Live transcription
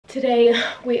Today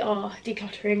we are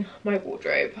decluttering my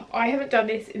wardrobe. I haven't done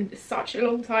this in such a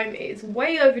long time. It is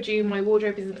way overdue. My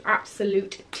wardrobe is an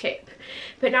absolute tip.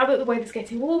 But now that the weather's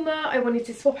getting warmer, I wanted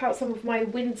to swap out some of my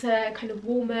winter kind of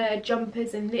warmer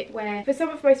jumpers and knitwear for some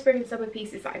of my spring and summer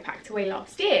pieces that I packed away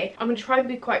last year. I'm going to try and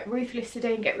be quite ruthless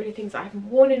today and get rid of things that I haven't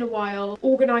worn in a while.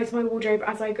 Organise my wardrobe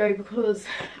as I go because,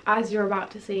 as you're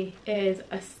about to see, it is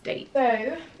a state.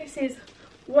 So this is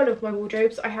one of my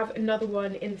wardrobes. I have another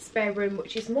one in the spare room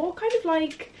which is more kind of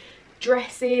like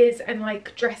dresses and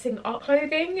like dressing up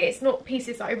clothing. It's not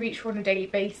pieces that I reach for on a daily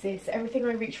basis. Everything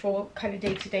I reach for kind of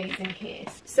day to day is in here.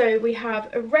 So we have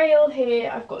a rail here.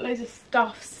 I've got loads of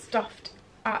stuff stuffed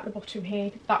at the bottom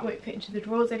here that won't fit into the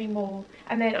drawers anymore,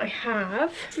 and then I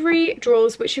have 3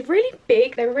 drawers which are really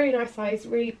big. They're a really nice size,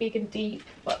 really big and deep,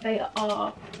 but they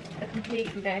are a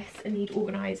complete mess and need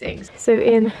organising. So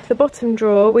in the bottom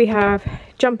drawer we have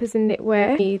jumpers and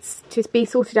knitwear. Needs to be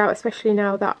sorted out, especially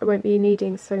now that I won't be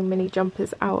needing so many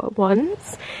jumpers out at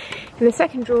once. In the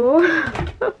second drawer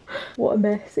what a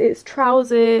mess, it's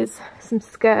trousers, some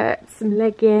skirts, some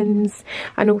leggings,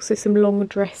 and also some long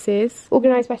dresses.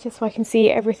 Organised better so I can see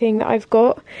everything that I've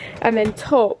got. And then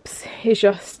tops is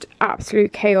just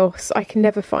absolute chaos. I can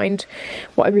never find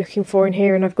what I'm looking for in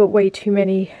here, and I've got way too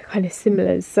many kind of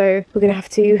similars, so we're gonna have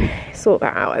to sort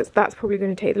that out. That's probably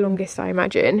going to take the longest, I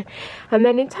imagine. And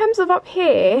then in terms of up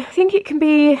here, I think it can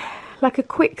be like a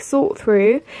quick sort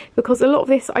through because a lot of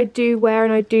this I do wear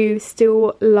and I do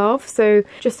still love, so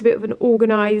just a bit of an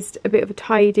organised, a bit of a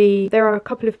tidy. There are a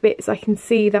couple of bits I can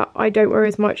see that I don't wear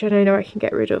as much and I know I can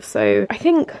get rid of, so I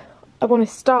think I want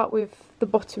to start with the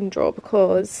bottom drawer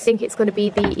because I think it's going to be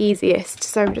the easiest.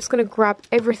 So I'm just going to grab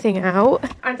everything out,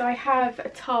 and I have a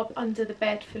tub under the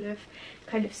bed full of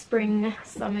kind of spring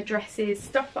summer dresses,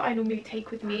 stuff that I normally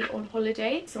take with me on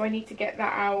holiday, so I need to get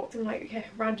that out. Some like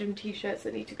random t-shirts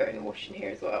that need to go in the wash in here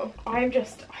as well. I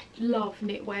love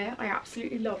knitwear. I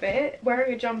absolutely love it.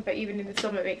 Wearing a jumper even in the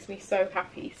summer makes me so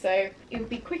happy, so it would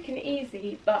be quick and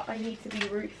easy, but I need to be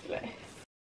ruthless.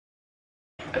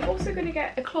 I'm also going to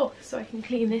get a cloth so I can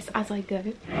clean this as I go.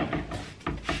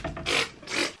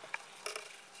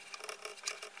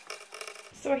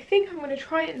 So I think I'm going to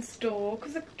try and store,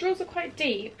 because the drawers are quite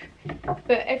deep,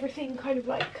 but everything kind of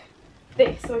like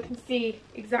this, so I can see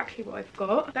exactly what I've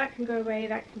got. That can go away,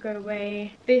 that can go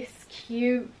away. This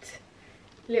cute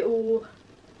little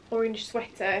orange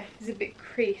sweater is a bit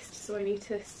creased, so I need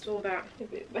to store that a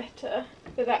bit better.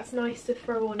 But that's nice to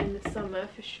throw on in the summer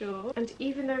for sure. And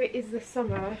even though it is the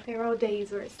summer, there are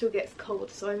days where it still gets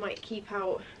cold, so I might keep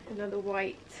out another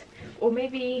white. Or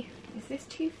maybe, is this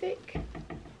too thick?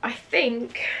 I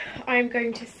think I'm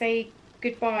going to say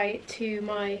goodbye to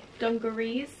my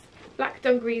dungarees. Black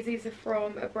dungarees. These are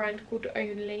from a brand called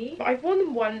Only. I've worn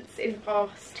them once in the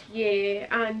past year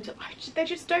and they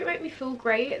just don't make me feel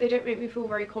great. They don't make me feel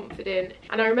very confident.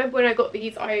 And I remember when I got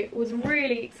these, I was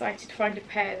really excited to find a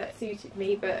pair that suited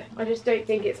me, but I just don't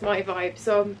think it's my vibe.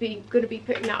 So I'm going to be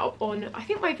putting that up on, I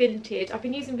think, my Vinted. I've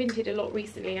been using Vinted a lot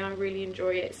recently and I really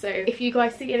enjoy it. So if you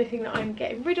guys see anything that I'm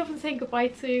getting rid of and saying goodbye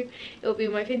to, it'll be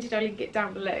my Vinted. I'll link it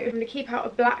down below. I'm going to keep out a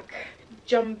black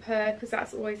jumper because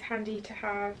that's always handy to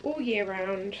have all year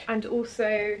round. And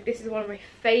also this is one of my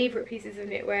favourite pieces of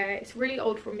knitwear. It's really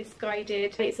old from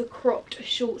Misguided. It's a cropped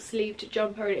short sleeved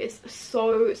jumper and it's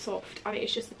so soft and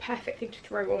it's just the perfect thing to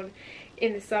throw on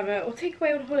in the summer or take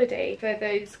away on holiday for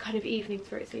those kind of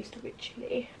evenings where it's a little bit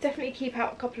chilly. Definitely keep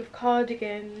out a couple of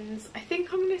cardigans. I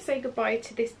think I'm going to say goodbye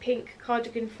to this pink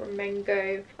cardigan from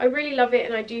Mango. I really love it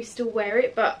and I do still wear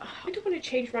it, but I don't want to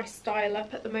change my style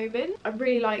up at the moment. I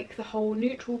really like the whole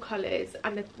neutral colours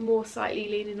and the more slightly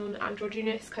leaning on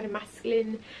androgynous kind of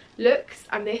masculine looks,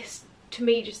 and this to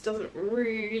me just doesn't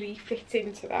really fit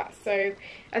into that. So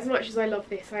as much as I love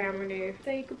this, I am going to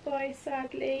say goodbye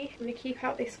sadly. I'm going to keep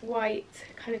out this white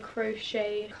kind of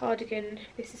crochet cardigan.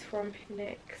 This is from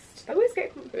Next. I always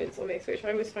get compliments on this, which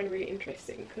I always find really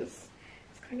interesting because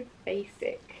it's kind of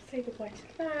basic. Say goodbye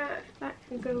to that. That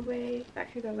can go away,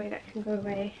 that can go away, that can go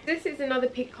away. This is another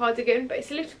pink cardigan, but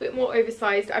it's a little bit more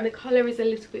oversized and the colour is a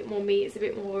little bit more me. It's a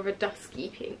bit more of a dusky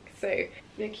pink, so I'm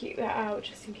going to keep that out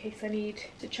just in case I need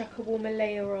to chuck a warmer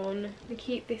layer on. I'm going to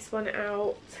keep this one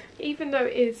out. Even though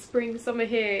it is spring summer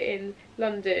here in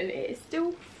London, it is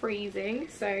still freezing,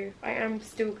 so I am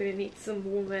still going to need some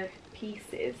warmer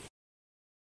pieces.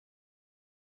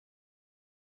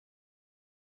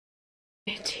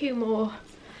 2 more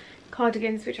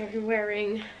cardigans which I've been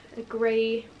wearing. A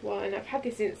grey one. I've had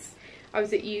this since I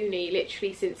was at uni,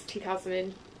 literally since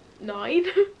 2000 9.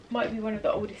 Might be one of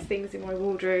the oldest things in my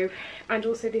wardrobe. And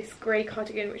also this grey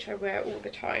cardigan, which I wear all the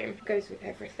time, goes with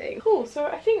everything. Cool, so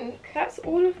I think that's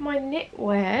all of my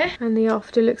knitwear, and the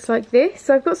after looks like this.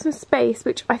 So I've got some space,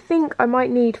 which I think I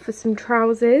might need for some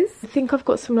trousers. I think I've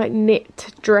got some like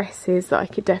knit dresses that I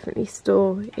could definitely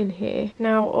store in here.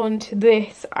 Now on to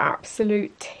this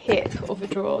absolute tip of a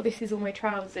drawer. This is all my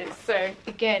trousers. So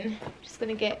again, I'm just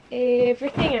gonna get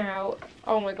everything out.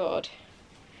 Oh my god.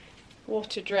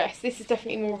 What a dress. This is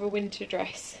definitely more of a winter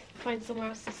dress. Find somewhere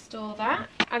else to store that.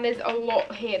 And there's a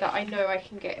lot here that I know I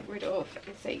can get rid of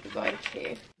and say goodbye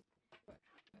to.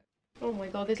 Oh my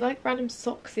god, there's like random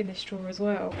socks in this drawer as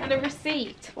well. And a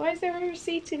receipt. Why is there a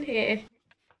receipt in here?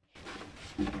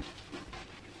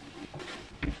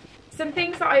 Some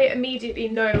things that I immediately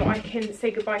know I can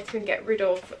say goodbye to and get rid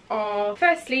of are,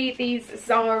 firstly, these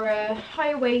Zara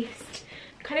high waist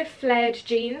kind of flared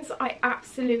jeans. I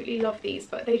absolutely love these,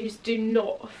 but they just do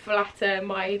not flatter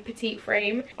my petite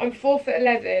frame. I'm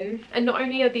 4'11", and not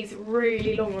only are these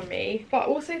really long on me, but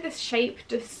also the shape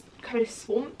just kind of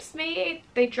swamps me.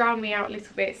 They drown me out a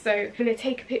little bit. So I'm going to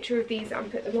take a picture of these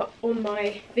and put them up on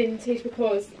my vintage,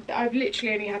 because I've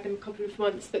literally only had them a couple of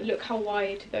months, but look how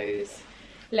wide those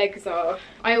legs are.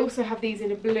 I also have these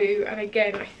in a blue, and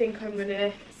again I think I'm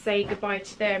gonna say goodbye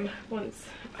to them once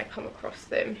I come across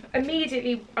them.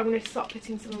 Immediately I'm going to start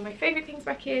putting some of my favourite things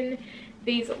back in.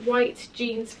 These white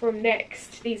jeans from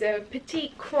Next. These are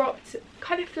petite cropped,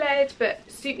 kind of flared, but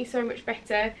suit me so much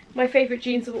better. My favourite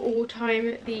jeans of all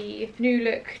time, the New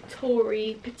Look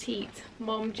Tory petite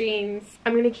mom jeans.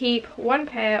 I'm going to keep one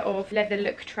pair of leather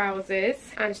look trousers,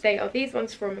 and they are these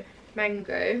ones from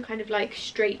Mango, kind of like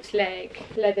straight leg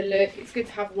leather look. It's good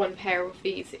to have one pair of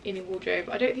these in your wardrobe.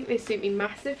 I don't think they suit me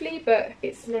massively, but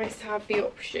it's nice to have the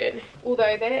option,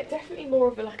 although they're definitely more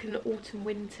of like an autumn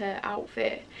winter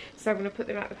outfit, so I'm going to put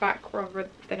them at the back rather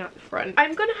than at the front.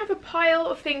 I'm going to have a pile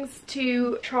of things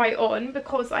to try on,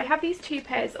 because I have these 2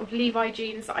 pairs of Levi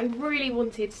jeans that I really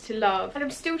wanted to love, and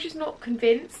I'm still just not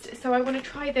convinced, so I want to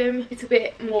try them a little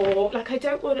bit more. Like, I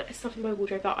don't want stuff in my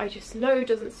wardrobe that I just know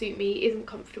doesn't suit me, isn't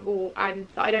comfortable, and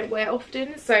that I don't wear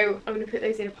often, so I'm going to put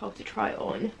those in a pile to try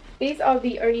on. These are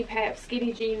the only pair of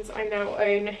skinny jeans I now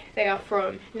own. They are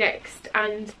from Next,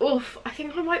 and oof, I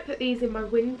think I might put these in my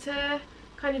winter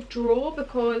kind of drawer,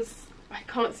 because I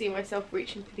can't see myself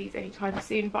reaching for these anytime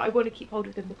soon, but I want to keep hold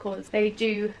of them because they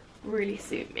do really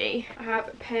suit me. I have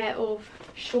a pair of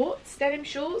shorts, denim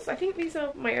shorts. I think these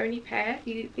are my only pair.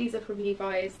 These are from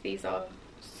Levi's. These are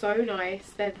so nice.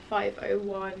 They're the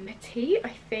 501 petite,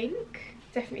 I think.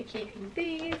 Definitely keeping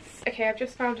these. Okay, I've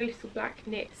just found a little black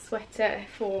knit sweater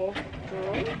for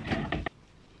drawer.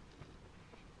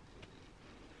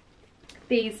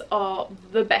 These are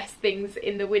the best things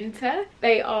in the winter.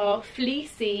 They are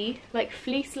fleecy, like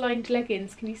fleece lined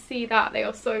leggings. Can you see that? They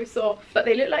are so soft, but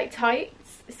they look like tights.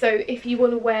 So if you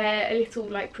want to wear a little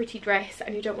like pretty dress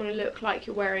and you don't want to look like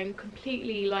you're wearing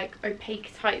completely like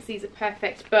opaque tights, these are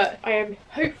perfect, but I am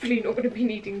hopefully not going to be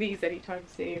needing these anytime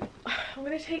soon. I'm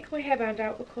going to take my hairband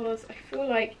out because I feel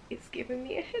like it's giving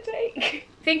me a headache.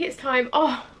 I think it's time.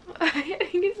 Oh, I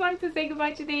think it's time to say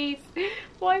goodbye to these.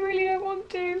 Well, I really don't want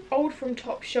to. Old from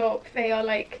Topshop. They are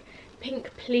like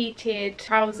pink pleated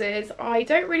trousers. I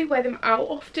don't really wear them out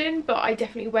often, but I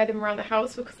definitely wear them around the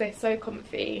house because they're so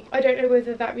comfy. I don't know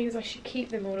whether that means I should keep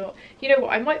them or not. You know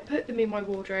what, I might put them in my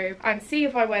wardrobe and see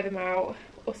if I wear them out,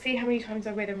 or see how many times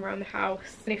I wear them around the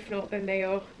house, and if not, then they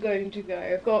are going to go.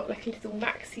 I've got like a little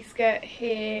maxi skirt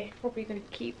here, probably going to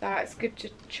keep that. It's good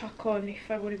to chuck on if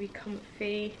I want to be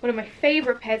comfy. One of my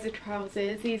favourite pairs of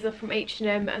trousers, these are from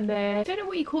H&M, and they're, I don't know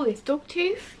what you call this, dog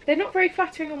tooth? They're not very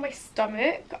flattering on my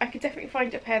stomach. I could definitely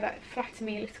find a pair that flatter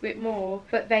me a little bit more,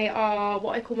 but they are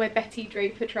what I call my Betty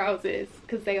Draper trousers,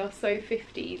 because they are so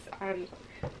 50s and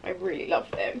I really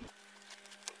love them.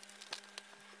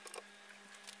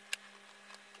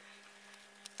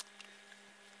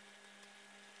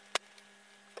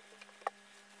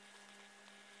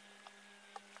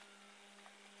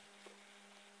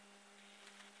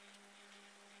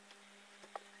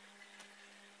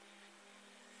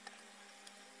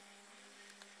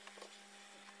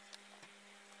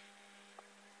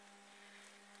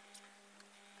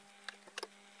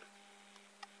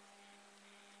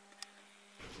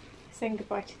 Saying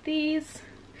goodbye to these.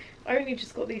 I only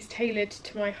just got these tailored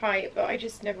to my height, but I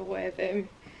just never wear them.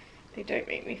 They don't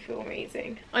make me feel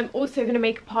amazing. I'm also going to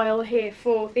make a pile here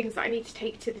for things that I need to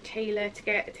take to the tailor to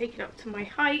get taken up to my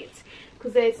height.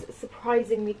 because there's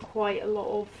surprisingly quite a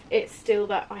lot of it still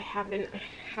that I haven't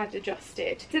had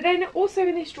adjusted. So then also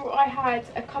in this drawer I had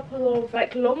a couple of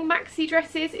like long maxi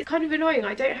dresses. It's kind of annoying,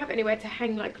 I don't have anywhere to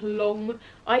hang like long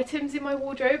items in my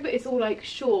wardrobe, but it's all like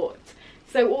short.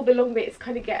 So all the long bits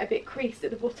kind of get a bit creased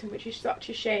at the bottom, which is such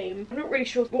a shame. I'm not really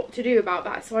sure what to do about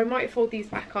that, so I might fold these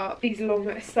back up, these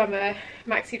long summer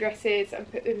maxi dresses, and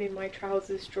put them in my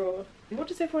trousers drawer. What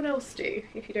does everyone else do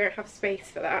if you don't have space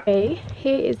for that? Okay,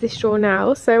 here is this drawer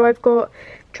now. So I've got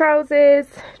trousers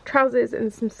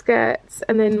and some skirts,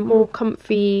 and then more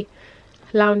comfy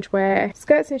loungewear,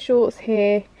 skirts and shorts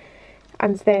here,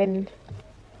 and then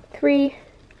 3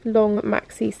 long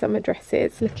maxi summer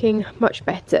dresses, looking much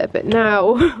better. But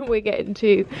now we're getting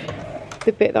to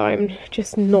the bit that I'm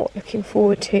just not looking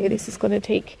forward to. This is going to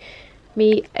take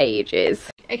me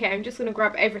ages. Okay, I'm just going to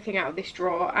grab everything out of this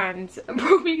drawer and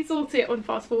probably sort it on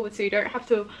fast forward so you don't have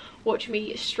to watch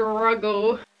me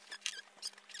struggle.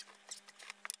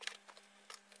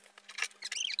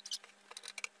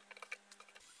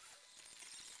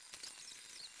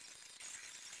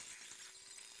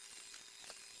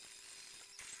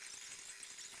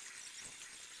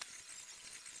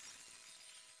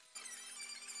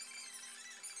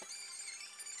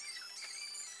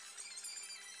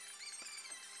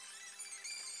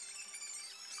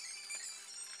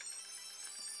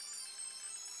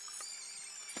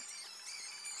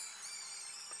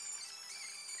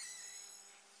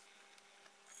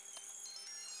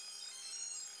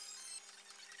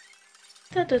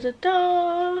 Da, da, da,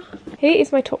 da. Here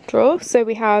is my top drawer. So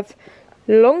we have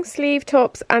long sleeve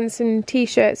tops and some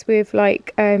t-shirts with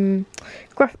like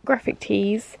graphic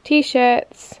tees,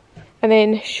 t-shirts, and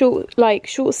then short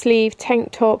sleeve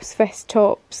tank tops, vest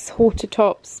tops, halter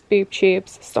tops, boob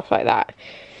tubes, stuff like that.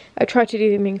 I tried to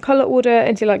do them in colour order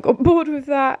until I got bored with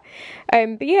that.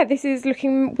 But yeah, this is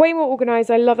looking way more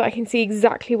organised. I love that I can see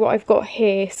exactly what I've got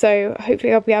here. So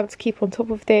hopefully I'll be able to keep on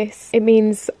top of this. It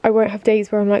means I won't have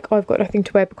days where I'm like, oh, I've got nothing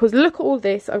to wear, because look at all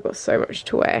this. I've got so much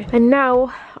to wear. And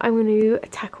now I'm going to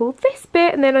tackle this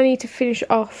bit, and then I need to finish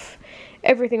off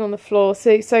everything on the floor.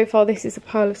 So far this is a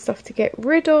pile of stuff to get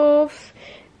rid of.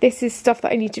 This is stuff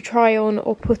that I need to try on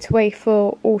or put away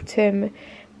for autumn,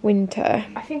 winter.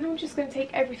 I think I'm just going to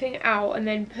take everything out and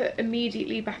then put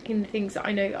immediately back in the things that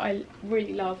I know that I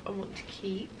really love and want to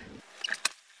keep.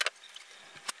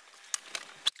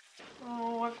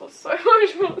 Oh, I've got so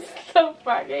much more stuff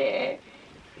back here.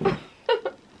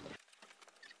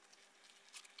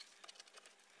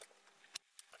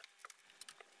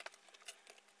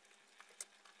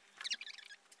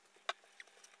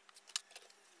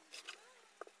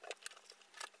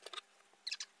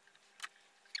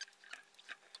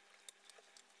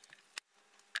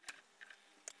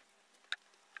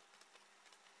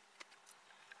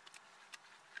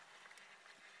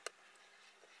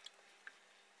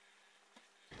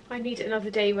 I need another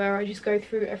day where I just go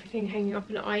through everything hanging up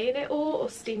and iron it all or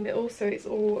steam it all so it's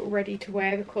all ready to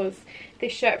wear, because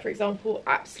this shirt, for example,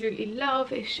 absolutely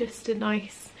love. It's just a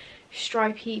nice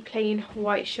stripy plain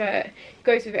white shirt,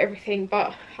 goes with everything,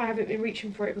 but I haven't been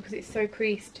reaching for it because it's so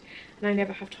creased and I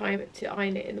never have time to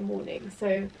iron it in the morning. So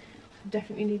I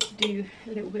definitely need to do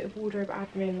a little bit of wardrobe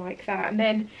admin like that. And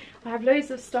then I have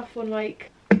loads of stuff on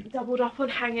like doubled up on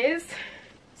hangers,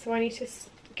 so I need to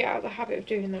get out of the habit of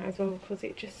doing that as well, because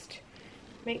it just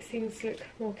makes things look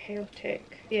more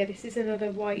chaotic. Yeah, this is another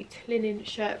white linen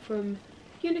shirt from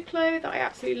Uniqlo that I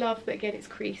absolutely love, but again it's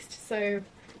creased, so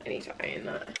I need to iron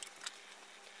that.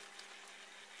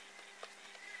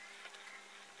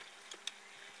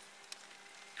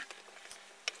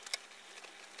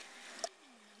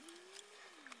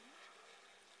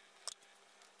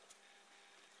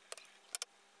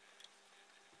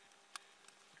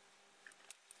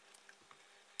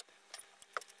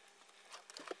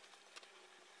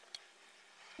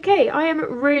 Okay, I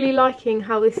am really liking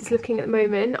how this is looking at the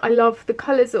moment. I love the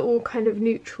colours are all kind of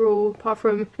neutral, apart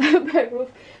from a pair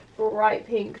of bright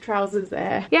pink trousers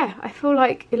there. Yeah, I feel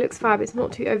like it looks fab. It's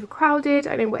not too overcrowded.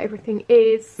 I know what everything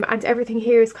is, and everything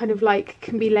here is kind of like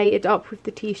can be layered up with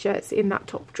the t-shirts in that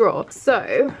top drawer.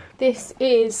 So this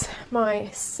is my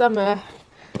summer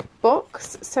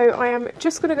box. So I am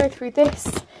just going to go through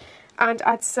this and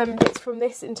add some bits from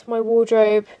this into my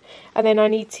wardrobe, and then I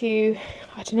need to,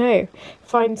 I don't know,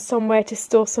 find somewhere to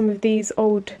store some of these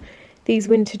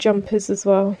winter jumpers as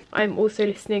well. I'm also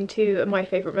listening to My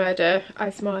Favourite Murder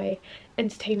as my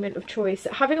entertainment of choice.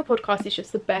 Having a podcast is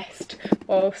just the best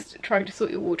whilst trying to sort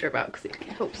your wardrobe out, because it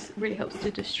really helps to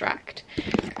distract.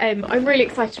 I'm really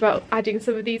excited about adding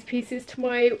some of these pieces to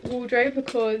my wardrobe,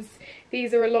 because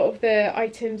these are a lot of the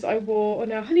items I wore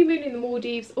on our honeymoon in the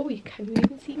Maldives. Oh, you can't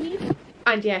even see me.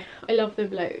 And yeah, I love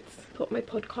them loads. Put my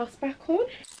podcast back on.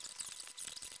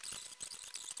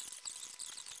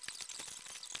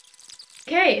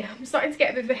 Okay, I'm starting to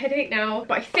get a bit of a headache now,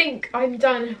 but I think I'm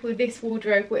done with this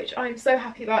wardrobe, which I'm so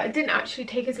happy about. It didn't actually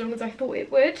take as long as I thought it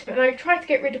would, and I tried to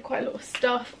get rid of quite a lot of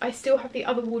stuff. I still have the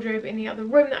other wardrobe in the other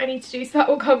room that I need to do, so that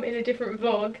will come in a different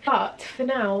vlog. But for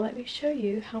now, let me show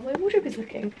you how my wardrobe is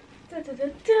looking. Da, da, da,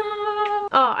 da.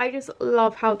 Oh, I just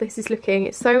love how this is looking.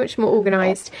 It's so much more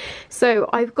organised. So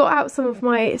I've got out some of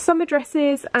my summer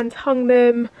dresses and hung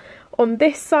them on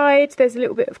this side. There's a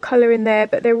little bit of colour in there,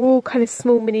 but they're all kind of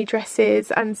small mini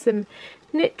dresses and some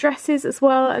knit dresses as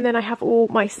well. And then I have all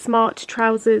my smart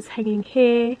trousers hanging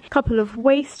here, a couple of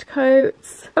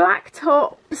waistcoats, black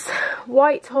tops,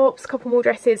 white tops, a couple more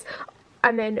dresses,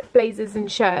 and then blazers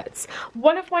and shirts.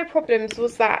 One of my problems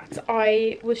was that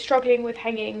I was struggling with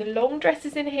hanging long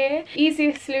dresses in here.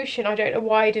 Easiest solution, I don't know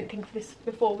why I didn't think of this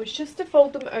before, was just to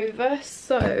fold them over.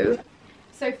 So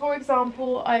for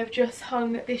example, I've just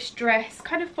hung this dress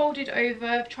kind of folded over.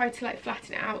 I've tried to like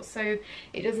flatten it out so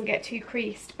it doesn't get too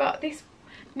creased, but this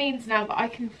means now that I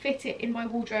can fit it in my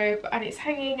wardrobe and it's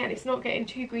hanging and it's not getting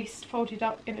too greased folded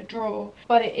up in a drawer,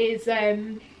 but it is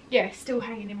yeah, still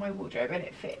hanging in my wardrobe and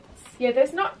it fits. Yeah,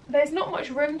 there's not much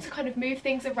room to kind of move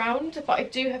things around, but I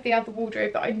do have the other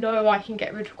wardrobe that I know I can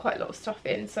get rid of quite a lot of stuff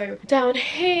in. So down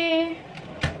here,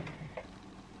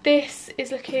 this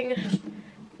is looking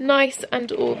nice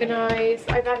and organised.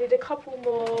 I've added a couple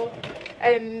more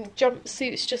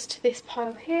jumpsuits just to this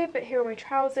pile here, but here are my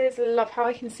trousers. I love how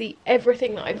I can see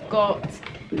everything that I've got.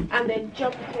 And then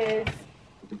jumpers.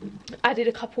 Added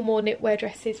a couple more knitwear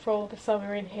dresses for the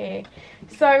summer in here.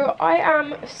 So I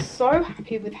am so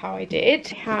happy with how I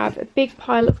did. I have a big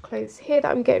pile of clothes here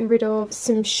that I'm getting rid of,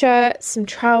 some shirts, some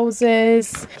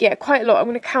trousers, yeah, quite a lot. I'm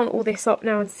going to count all this up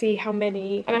now and see how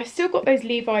many. And I've still got those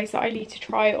Levi's that I need to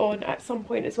try on at some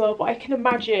point as well, but I can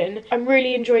imagine I'm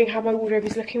really enjoying how my wardrobe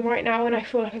is looking right now, and I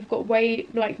feel like I've got way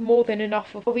like more than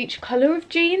enough of each colour of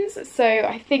jeans, so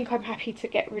I think I'm happy to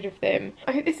get rid of them.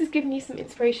 I hope this has given you some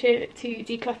inspiration to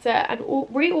declutter and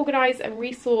reorganise and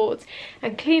resort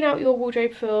and clean out your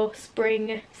wardrobe for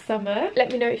spring, summer.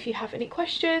 Let me know if you have any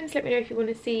questions. Let me know if you want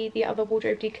to see the other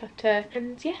wardrobe declutter.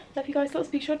 And yeah, love you guys lots.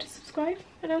 Be sure to subscribe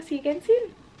and I'll see you again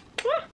soon. Mwah!